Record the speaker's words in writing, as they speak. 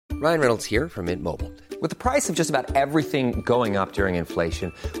Ryan Reynolds here from Mint Mobile. With the price of just about everything going up during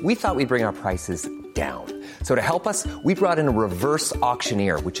inflation, we thought we'd bring our prices down. So to help us, we brought in a reverse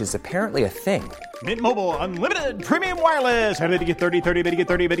auctioneer, which is apparently a thing. Mint Mobile Unlimited Premium Wireless. How to get 30, 30, bit to get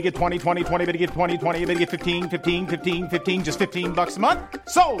 30, bit to get 20, 20, 20, bit to get 20, 20, bit to get 15, 15, 15, 15, just $15 a month?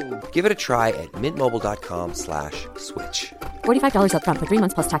 Sold! Give it a try at mintmobile.com/switch. $45 up front for 3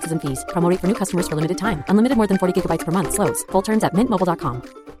 months plus taxes and fees. Promo rate for new customers for limited time. Unlimited more than 40 gigabytes per month. Slows full terms at mintmobile.com.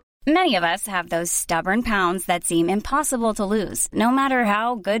 Many of us have those stubborn pounds that seem impossible to lose, no matter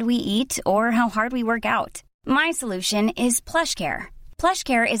how good we eat or how hard we work out. My solution is PlushCare.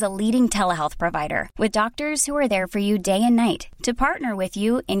 PlushCare is a leading telehealth provider with doctors who are there for you day and night to partner with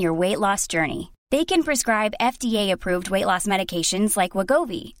you in your weight loss journey. They can prescribe FDA-approved weight loss medications like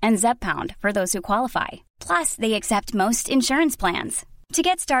Wegovy and Zepbound for those who qualify. Plus, they accept most insurance plans. To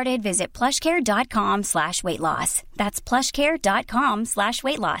get started, visit plushcare.com/weightloss. That's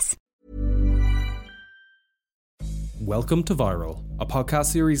plushcare.com/weightloss. Welcome to Viral, a podcast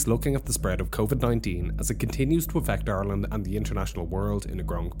series looking at the spread of COVID-19 as it continues to affect Ireland and the international world in a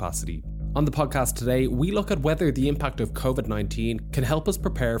growing capacity. On the podcast today, we look at whether the impact of COVID-19 can help us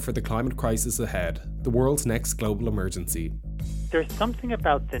prepare for the climate crisis ahead, the world's next global emergency. There's something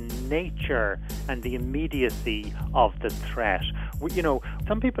about the nature and the immediacy of the threat.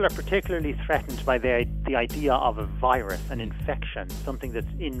 Some people are particularly threatened by the idea of a virus, an infection, something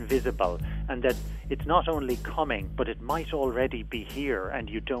that's invisible, and that it's not only coming, but it might already be here and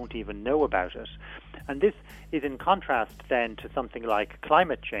you don't even know about it. And this is in contrast then to something like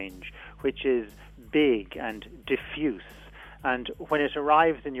climate change, which is big and diffuse. And when it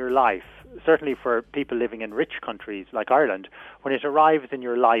arrives in your life, certainly for people living in rich countries like Ireland, when it arrives in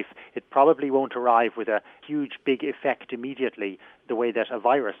your life, it probably won't arrive with a huge, big effect immediately the way that a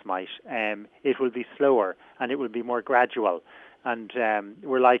virus might. It will be slower and it will be more gradual. And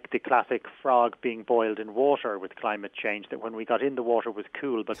we're like the classic frog being boiled in water with climate change, that when we got in the water was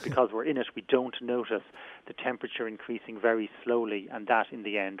cool, but because we're in it, we don't notice the temperature increasing very slowly, and that in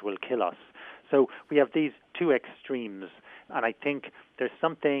the end will kill us. So we have these two extremes. And I think there's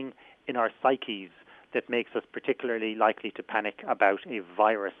something in our psyches that makes us particularly likely to panic about a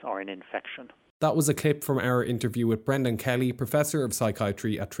virus or an infection. That was a clip from our interview with Brendan Kelly, Professor of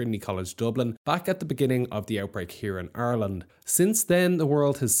Psychiatry at Trinity College Dublin, back at the beginning of the outbreak here in Ireland. Since then, the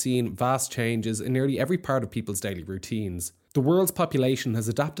world has seen vast changes in nearly every part of people's daily routines. The world's population has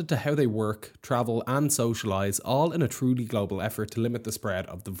adapted to how they work, travel and socialise, all in a truly global effort to limit the spread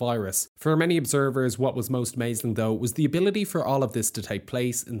of the virus. For many observers, what was most amazing though was the ability for all of this to take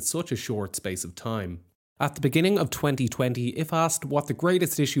place in such a short space of time. At the beginning of 2020, if asked what the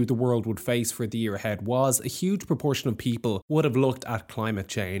greatest issue the world would face for the year ahead was, a huge proportion of people would have looked at climate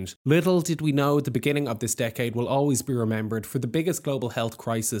change. Little did we know the beginning of this decade will always be remembered for the biggest global health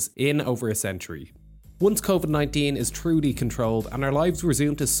crisis in over a century. Once COVID-19 is truly controlled and our lives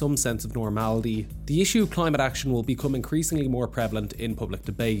resume to some sense of normality, the issue of climate action will become increasingly more prevalent in public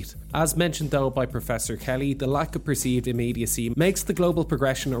debate. As mentioned though by Professor Kelly, the lack of perceived immediacy makes the global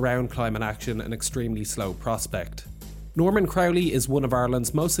progression around climate action an extremely slow prospect. Norman Crowley is one of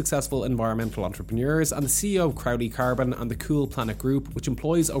Ireland's most successful environmental entrepreneurs and the CEO of Crowley Carbon and the Cool Planet Group, which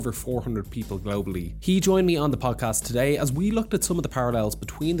employs over 400 people globally. He joined me on the podcast today as we looked at some of the parallels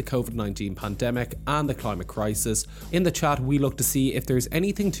between the COVID-19 pandemic and the climate crisis. In the chat, we looked to see if there's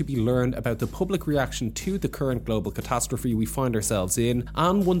anything to be learned about the public reaction to the current global catastrophe we find ourselves in,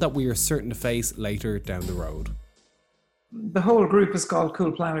 and one that we are certain to face later down the road. The whole group is called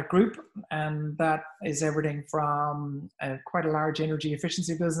Cool Planet Group, and that is everything from quite a large energy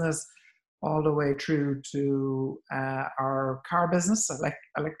efficiency business all the way through to our car business,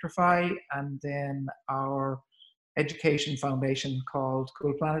 Electrify, and then our education foundation called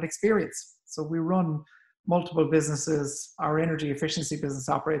Cool Planet Experience. So we run multiple businesses. Our energy efficiency business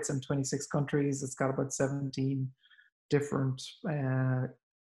operates in 26 countries. It's got about 17 different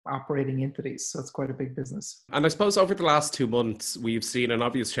operating entities, so it's quite a big business. And I suppose over the last 2 months we've seen an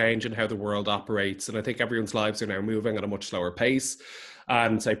obvious change in how the world operates, and I think everyone's lives are now moving at a much slower pace,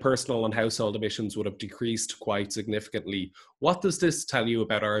 and say personal and household emissions would have decreased quite significantly. What does this tell you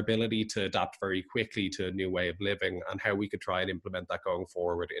about our ability to adapt very quickly to a new way of living, and how we could try and implement that going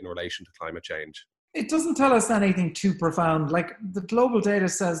forward in relation to climate change? It doesn't tell us anything too profound. Like, the global data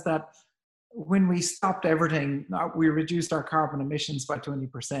says that when we stopped everything, we reduced our carbon emissions by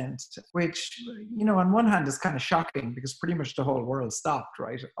 20%, which, on one hand is kind of shocking because pretty much the whole world stopped,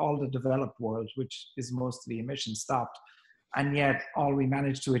 right? All the developed world, which is most of the emissions, stopped. And yet all we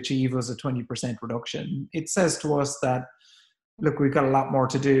managed to achieve was a 20% reduction. It says to us that, look, we've got a lot more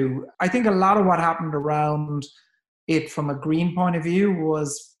to do. I think a lot of what happened around it from a green point of view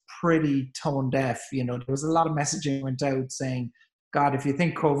was pretty tone deaf. You know, there was a lot of messaging went out saying, God, if you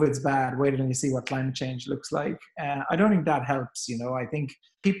think COVID's bad, wait until you see what climate change looks like. I don't think that helps. You know, I think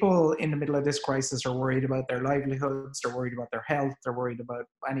people in the middle of this crisis are worried about their livelihoods. They're worried about their health. They're worried about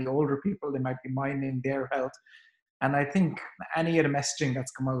any older people. They might be minding their health. And I think any of the messaging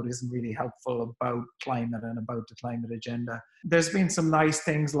that's come out isn't really helpful about climate and about the climate agenda. There's been some nice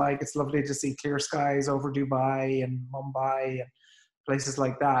things like it's lovely to see clear skies over Dubai and Mumbai and places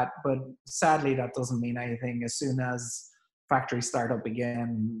like that. But sadly, that doesn't mean anything. As soon as factories start up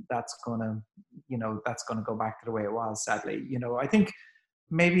again, that's gonna go back to the way it was, sadly. You know, I think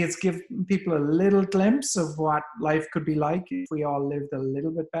maybe it's give people a little glimpse of what life could be like if we all lived a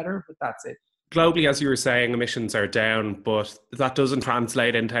little bit better, but that's it. Globally, as you were saying, emissions are down, but that doesn't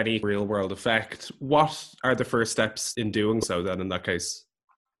translate into any real world effect. What are the first steps in doing so then in that case?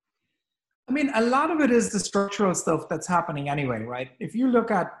 I mean, a lot of it is the structural stuff that's happening anyway, right? If you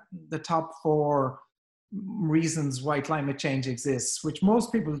look at the top 4 reasons why climate change exists, which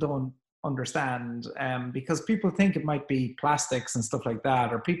most people don't understand, because people think it might be plastics and stuff like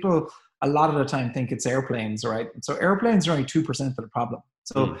that, or people a lot of the time think it's airplanes, right? So airplanes are only 2% of the problem.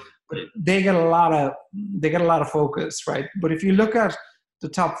 So they get a lot of focus, right? But if you look at the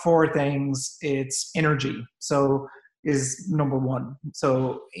top 4 things, it's energy. So is number 1.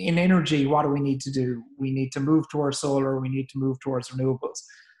 So in energy, what do we need to do? We need to move towards solar. We need to move towards renewables.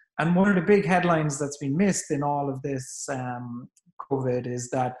 And one of the big headlines that's been missed in all of this COVID is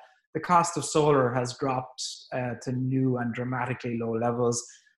that the cost of solar has dropped to new and dramatically low levels.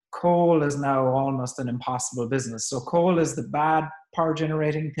 Coal is now almost an impossible business. So coal is the bad power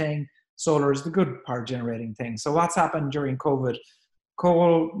generating thing. Solar is the good power generating thing. So what's happened during COVID?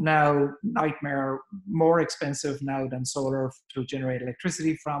 Coal now, nightmare, more expensive now than solar to generate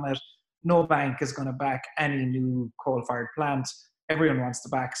electricity from it. No bank is going to back any new coal-fired plant. Everyone wants to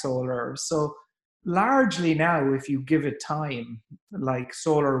back solar. So largely now, if you give it time, like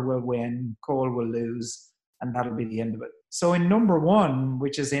solar will win, coal will lose, and that'll be the end of it. So in number 1,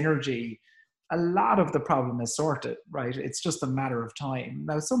 which is energy, a lot of the problem is sorted, right? It's just a matter of time.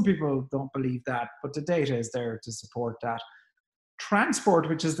 Now, some people don't believe that, but the data is there to support that. Transport,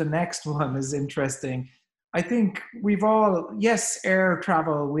 which is the next one, is interesting. I think we've all, yes, air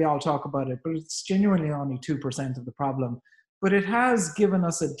travel, we all talk about it, but it's genuinely only 2% of the problem. But it has given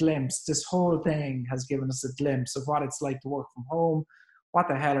us a glimpse, this whole thing has given us a glimpse of what it's like to work from home. What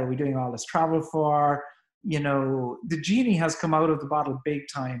the hell are we doing all this travel for? You know, the genie has come out of the bottle big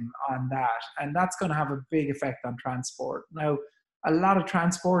time on that, and that's going to have a big effect on transport. Now, a lot of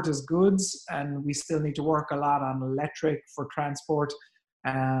transport is goods, and we still need to work a lot on electric for transport.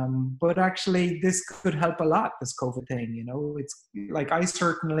 But actually, this could help a lot, this COVID thing. You know, it's like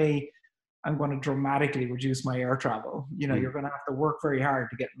I'm going to dramatically reduce my air travel. You know, you're going to have to work very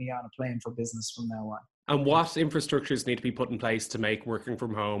hard to get me on a plane for business from now on. And what infrastructures need to be put in place to make working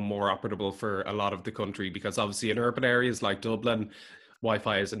from home more operable for a lot of the country? Because obviously in urban areas like Dublin,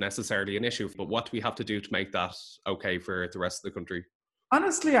 Wi-Fi isn't necessarily an issue, but what do we have to do to make that okay for the rest of the country?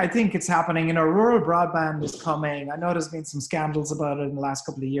 Honestly, I think it's happening. You know, rural broadband is coming. I know there's been some scandals about it in the last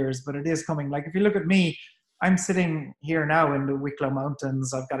couple of years, but it is coming. Like if you look at me, I'm sitting here now in the Wicklow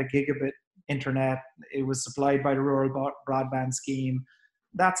Mountains. I've got a gigabit internet. It was supplied by the rural broadband scheme.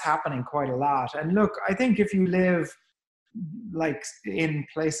 That's happening quite a lot. And look, I think if you live like in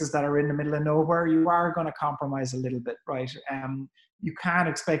places that are in the middle of nowhere, you are going to compromise a little bit, right? You can't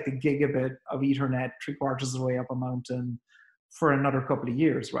expect a gigabit of Ethernet 3/4 of the way up a mountain for another couple of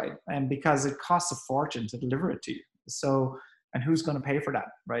years, right? And because it costs a fortune to deliver it to you. So, and who's going to pay for that,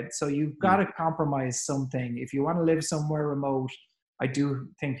 right? So you've got to compromise something. If you want to live somewhere remote, I do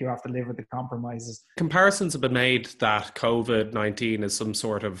think you have to live with the compromises. Comparisons have been made that COVID-19 is some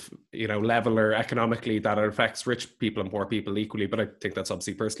sort of, leveler economically, that it affects rich people and poor people equally. But I think that's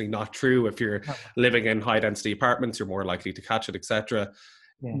obviously personally not true. If you're living in high density apartments, you're more likely to catch it, etc.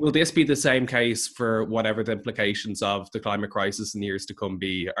 Yeah. Will this be the same case for whatever the implications of the climate crisis in years to come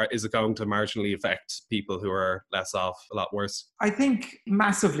be? Or is it going to marginally affect people who are less off a lot worse? I think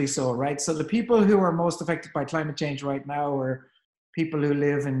massively so, right? So the people who are most affected by climate change right now are people who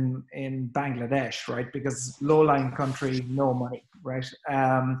live in Bangladesh, right? Because low-lying country, no money, right?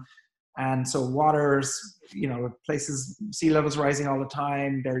 And so waters, places, sea levels rising all the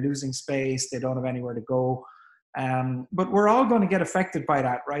time, they're losing space, they don't have anywhere to go. But we're all going to get affected by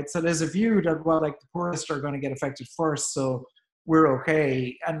that, right? So there's a view that, the poorest are going to get affected first, so we're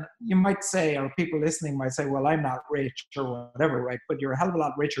okay. And you might say, or people listening might say, well, I'm not rich or whatever, right? But you're a hell of a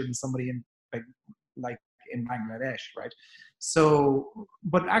lot richer than somebody in in Bangladesh, right? So,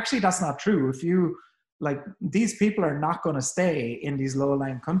 but actually that's not true. If you like these people are not going to stay in these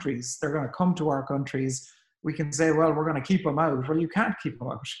low-lying countries. They're going to come to our countries. We can say, well, we're going to keep them out. Well, you can't keep them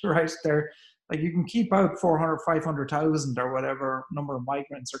out, right? They're like, you can keep out 400, 500,000 or whatever number of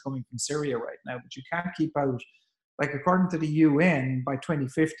migrants are coming from Syria right now, but you can't keep out, like according to the UN, by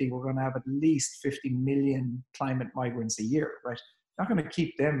 2050, we're going to have at least 50 million climate migrants a year, right? Not going to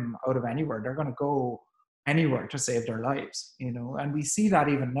keep them out of anywhere. They're going to go anywhere to save their lives, you know? And we see that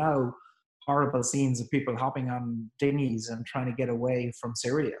even now, horrible scenes of people hopping on dinghies and trying to get away from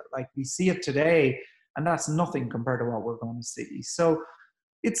Syria. Like we see it today, and that's nothing compared to what we're going to see. So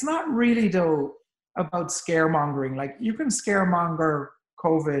it's not really though about scaremongering. Like you can scaremonger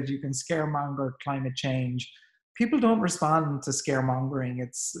COVID, you can scaremonger climate change. People don't respond to scaremongering.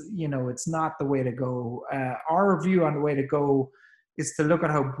 It's, you know, it's not the way to go. Our view on the way to go is to look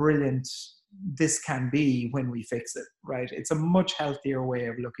at how brilliant this can be when we fix it, right? It's a much healthier way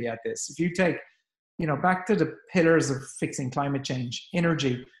of looking at this. If you take, you know, back to the pillars of fixing climate change,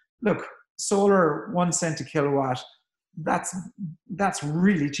 energy, look, solar, 1 cent a kilowatt, that's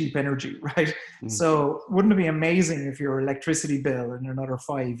really cheap energy, right? So wouldn't it be amazing if your electricity bill in another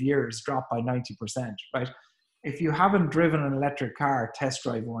 5 years dropped by 90%, right? If you haven't driven an electric car, test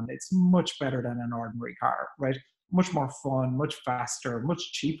drive one. It's much better than an ordinary car, right? Much more fun, much faster,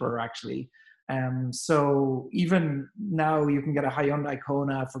 much cheaper actually. So even now you can get a Hyundai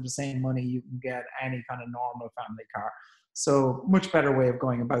Kona for the same money you can get any kind of normal family car. So much better way of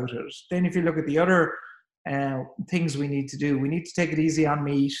going about it. Then if you look at the other things we need to do, we need to take it easy on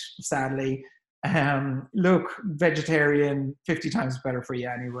meat, sadly. Look, vegetarian, 50 times better for you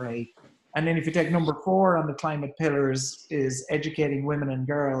anyway. And then if you take number 4 on the climate pillars is educating women and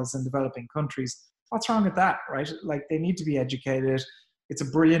girls in developing countries. What's wrong with that, right? Like they need to be educated. It's a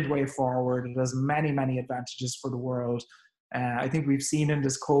brilliant way forward. It has many, many advantages for the world. I think we've seen in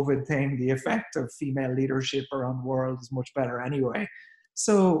this COVID thing, the effect of female leadership around the world is much better anyway.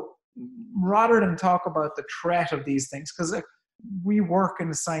 So rather than talk about the threat of these things, because we work in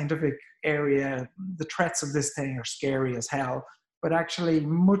the scientific area, the threats of this thing are scary as hell, but actually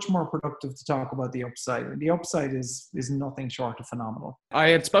much more productive to talk about the upside. And the upside is nothing short of phenomenal. I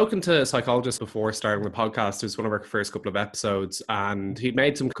had spoken to a psychologist before starting the podcast. It was one of our first couple of episodes, and he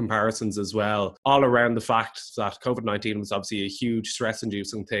made some comparisons as well, all around the fact that COVID-19 was obviously a huge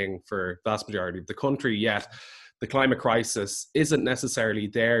stress-inducing thing for the vast majority of the country, yet the climate crisis isn't necessarily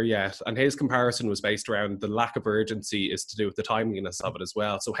there yet. And his comparison was based around the lack of urgency is to do with the timeliness of it as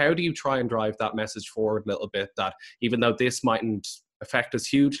well. So how do you try and drive that message forward a little bit, that even though this mightn't affect us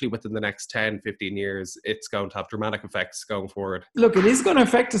hugely within the next 10, 15 years, it's going to have dramatic effects going forward? Look, it is going to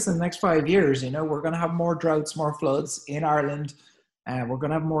affect us in the next 5 years. You know, we're going to have more droughts, more floods in Ireland. We're going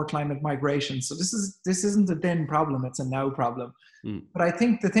to have more climate migration. So this isn't a then problem, it's a now problem. But I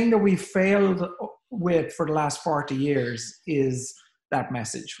think the thing that we failed with for the last 40 years is that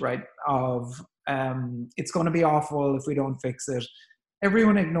message, right? Of it's going to be awful if we don't fix it.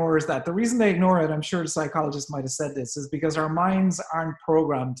 Everyone ignores that. The reason they ignore it, I'm sure the psychologist might have said this, is because our minds aren't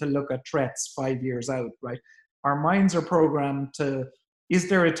programmed to look at threats 5 years out, right? Our minds are programmed to, is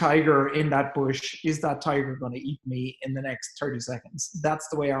there a tiger in that bush? Is that tiger going to eat me in the next 30 seconds? That's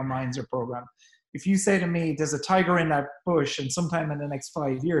the way our minds are programmed. If you say to me, there's a tiger in that bush and sometime in the next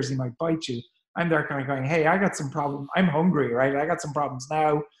 5 years he might bite you, I'm there kind of going, hey, I got some problem. I'm hungry, right? I got some problems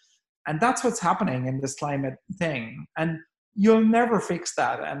now. And that's what's happening in this climate thing. And you'll never fix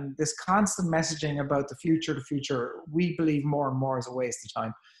that. And this constant messaging about the future, we believe more and more is a waste of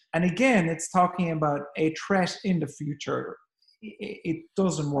time. And again, it's talking about a threat in the future. It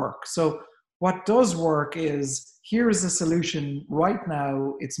doesn't work. So what does work is, here is a solution right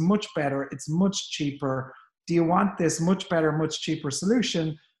now. It's much better. It's much cheaper. Do you want this much better, much cheaper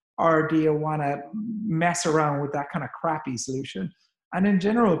solution? Or do you want to mess around with that kind of crappy solution? And in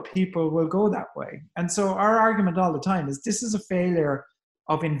general, people will go that way. And so our argument all the time is this is a failure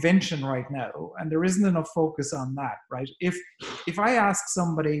of invention right now. And there isn't enough focus on that, right? If I ask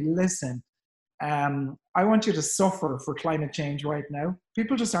somebody, listen, I want you to suffer for climate change right now,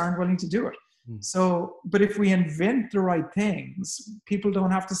 people just aren't willing to do it. So, but if we invent the right things, people don't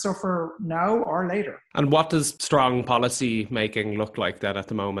have to suffer now or later. And what does strong policy making look like then at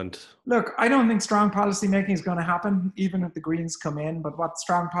the moment? Look, I don't think strong policy making is going to happen, even if the Greens come in. But what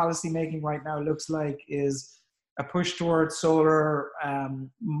strong policy making right now looks like is a push towards solar,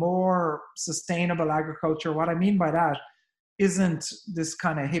 more sustainable agriculture. What I mean by that isn't this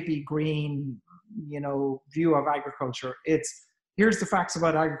kind of hippie green, view of agriculture. It's, here's the facts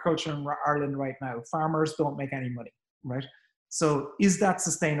about agriculture in Ireland right now. Farmers don't make any money, right? So is that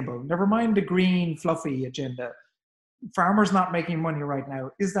sustainable? Never mind the green, fluffy agenda. farmers not making money right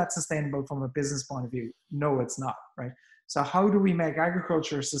now, is that sustainable from a business point of view? No, it's not, right? So how do we make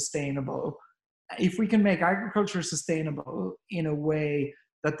agriculture sustainable? If we can make agriculture sustainable in a way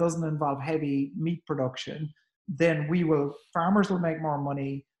that doesn't involve heavy meat production, then farmers will make more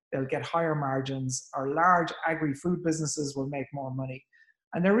money, they'll get higher margins, our large agri-food businesses will make more money.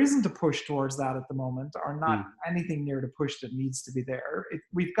 And there isn't a push towards that at the moment, or not anything near the push that needs to be there.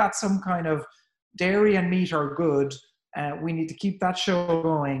 We've got some kind of dairy and meat are good, we need to keep that show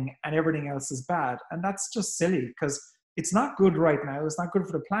going, and everything else is bad. And that's just silly, because it's not good right now. It's not good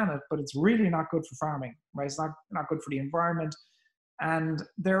for the planet, but it's really not good for farming, right? It's not good for the environment. And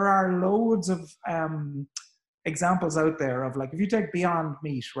there are loads of examples out there of, like, if you take Beyond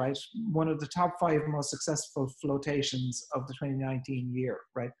Meat, right, one of the top 5 most successful flotations of the 2019 year,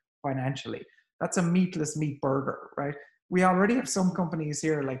 right, financially, that's a meatless meat burger, right? We already have some companies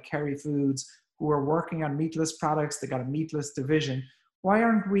here like Kerry Foods who are working on meatless products. They got a meatless division. Why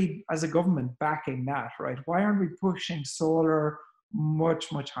aren't we, as a government, backing that, right? Why aren't we pushing solar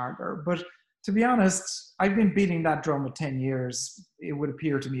much, much harder? But to be honest, I've been beating that drum for 10 years. It would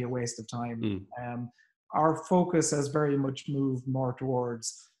appear to me a waste of time. Our focus has very much moved more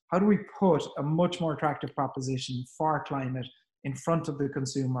towards how do we put a much more attractive proposition for climate in front of the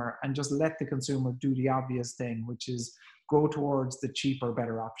consumer, and just let the consumer do the obvious thing, which is go towards the cheaper,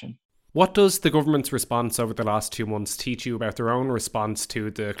 better option. What does the government's response over the last 2 months teach you about their own response to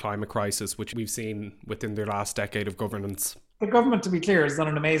the climate crisis, which we've seen within their last decade of governance? The government, to be clear, has done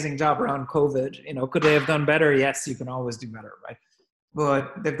an amazing job around COVID. You know, could they have done better? Yes, you can always do better, right?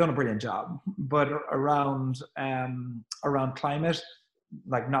 But they've done a brilliant job. But around climate,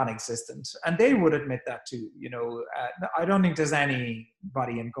 like, non-existent. And they would admit that too. You know, I don't think there's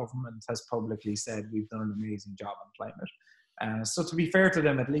anybody in government has publicly said we've done an amazing job on climate. So to be fair to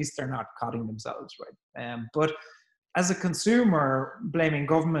them, at least they're not codding themselves, right? But as a consumer, blaming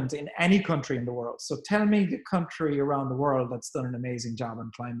government in any country in the world. So tell me the country around the world that's done an amazing job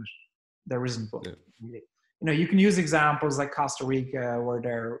on climate. There isn't one. Yeah. You know, you can use examples like Costa Rica where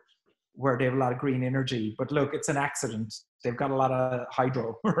they have a lot of green energy, but look, it's an accident. They've got a lot of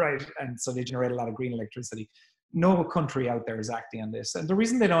hydro, right? And so they generate a lot of green electricity. No country out there is acting on this. And the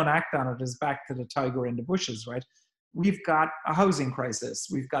reason they don't act on it is back to the tiger in the bushes, right? We've got a housing crisis.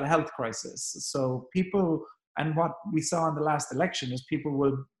 We've got a health crisis. So people, and what we saw in the last election is people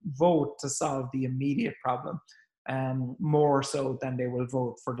will vote to solve the immediate problem, more so than they will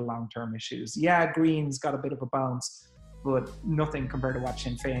vote for the long-term issues. Yeah, Green's got a bit of a bounce, but nothing compared to what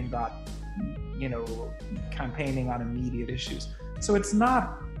Sinn Féin got, you know, campaigning on immediate issues. So it's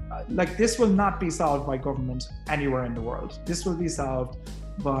not, like, this will not be solved by government anywhere in the world. This will be solved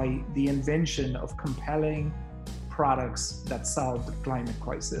by the invention of compelling products that solve the climate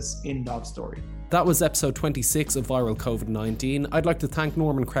crisis. End of story. That was episode 26 of Viral COVID-19. I'd like to thank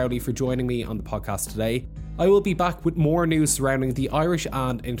Norman Crowley for joining me on the podcast today. I will be back with more news surrounding the Irish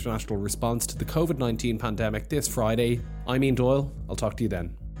and international response to the COVID-19 pandemic this Friday. I'm Ian Doyle. I'll talk to you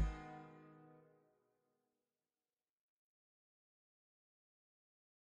then.